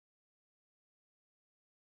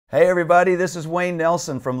Hey everybody, this is Wayne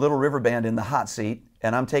Nelson from Little River Band in the hot seat,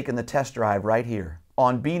 and I'm taking the test drive right here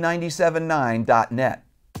on B979.net.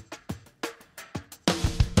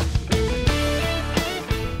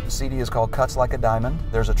 The CD is called Cuts Like a Diamond.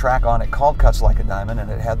 There's a track on it called Cuts Like a Diamond,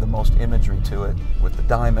 and it had the most imagery to it with the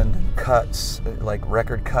diamond and cuts, like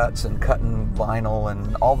record cuts and cutting vinyl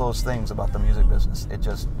and all those things about the music business. It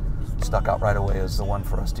just stuck out right away as the one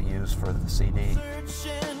for us to use for the CD.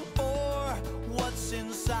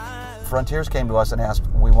 Frontiers came to us and asked,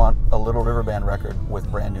 we want a Little River Band record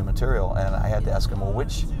with brand new material. And I had to ask them, well,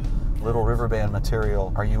 which Little River Band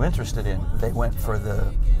material are you interested in? They went for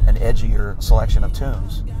an edgier selection of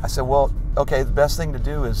tunes. I said, well, okay, the best thing to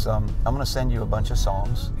do is I'm going to send you a bunch of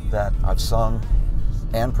songs that I've sung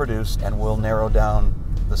and produced, and we'll narrow down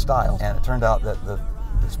the style. And it turned out that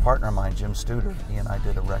this partner of mine, Jim Studer, he and I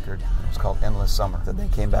did a record. It was called Endless Summer. That they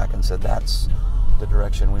came back and said, that's the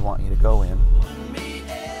direction we want you to go in.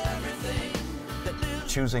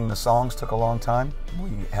 Choosing the songs took a long time. We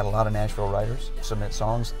had a lot of Nashville writers submit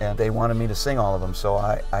songs, and they wanted me to sing all of them, so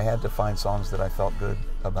I had to find songs that I felt good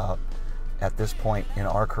about at this point in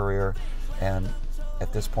our career, and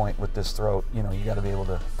at this point with this throat, you know, you got to be able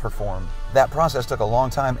to perform. That process took a long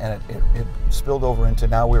time, and it spilled over into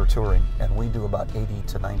now we were touring, and we do about 80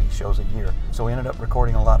 to 90 shows a year. So we ended up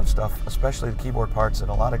recording a lot of stuff, especially the keyboard parts and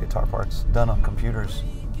a lot of guitar parts done on computers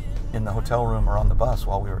in the hotel room or on the bus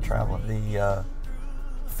while we were traveling. The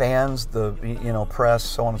fans, the press,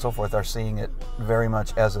 so on and so forth, are seeing it very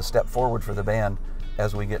much as a step forward for the band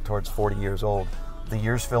as we get towards 40 years old. The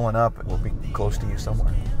years filling up, we'll be close to you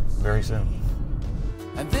somewhere very soon.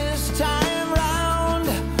 And this time round,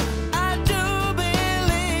 I do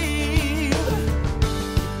believe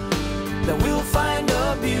that we'll find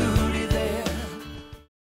a beauty.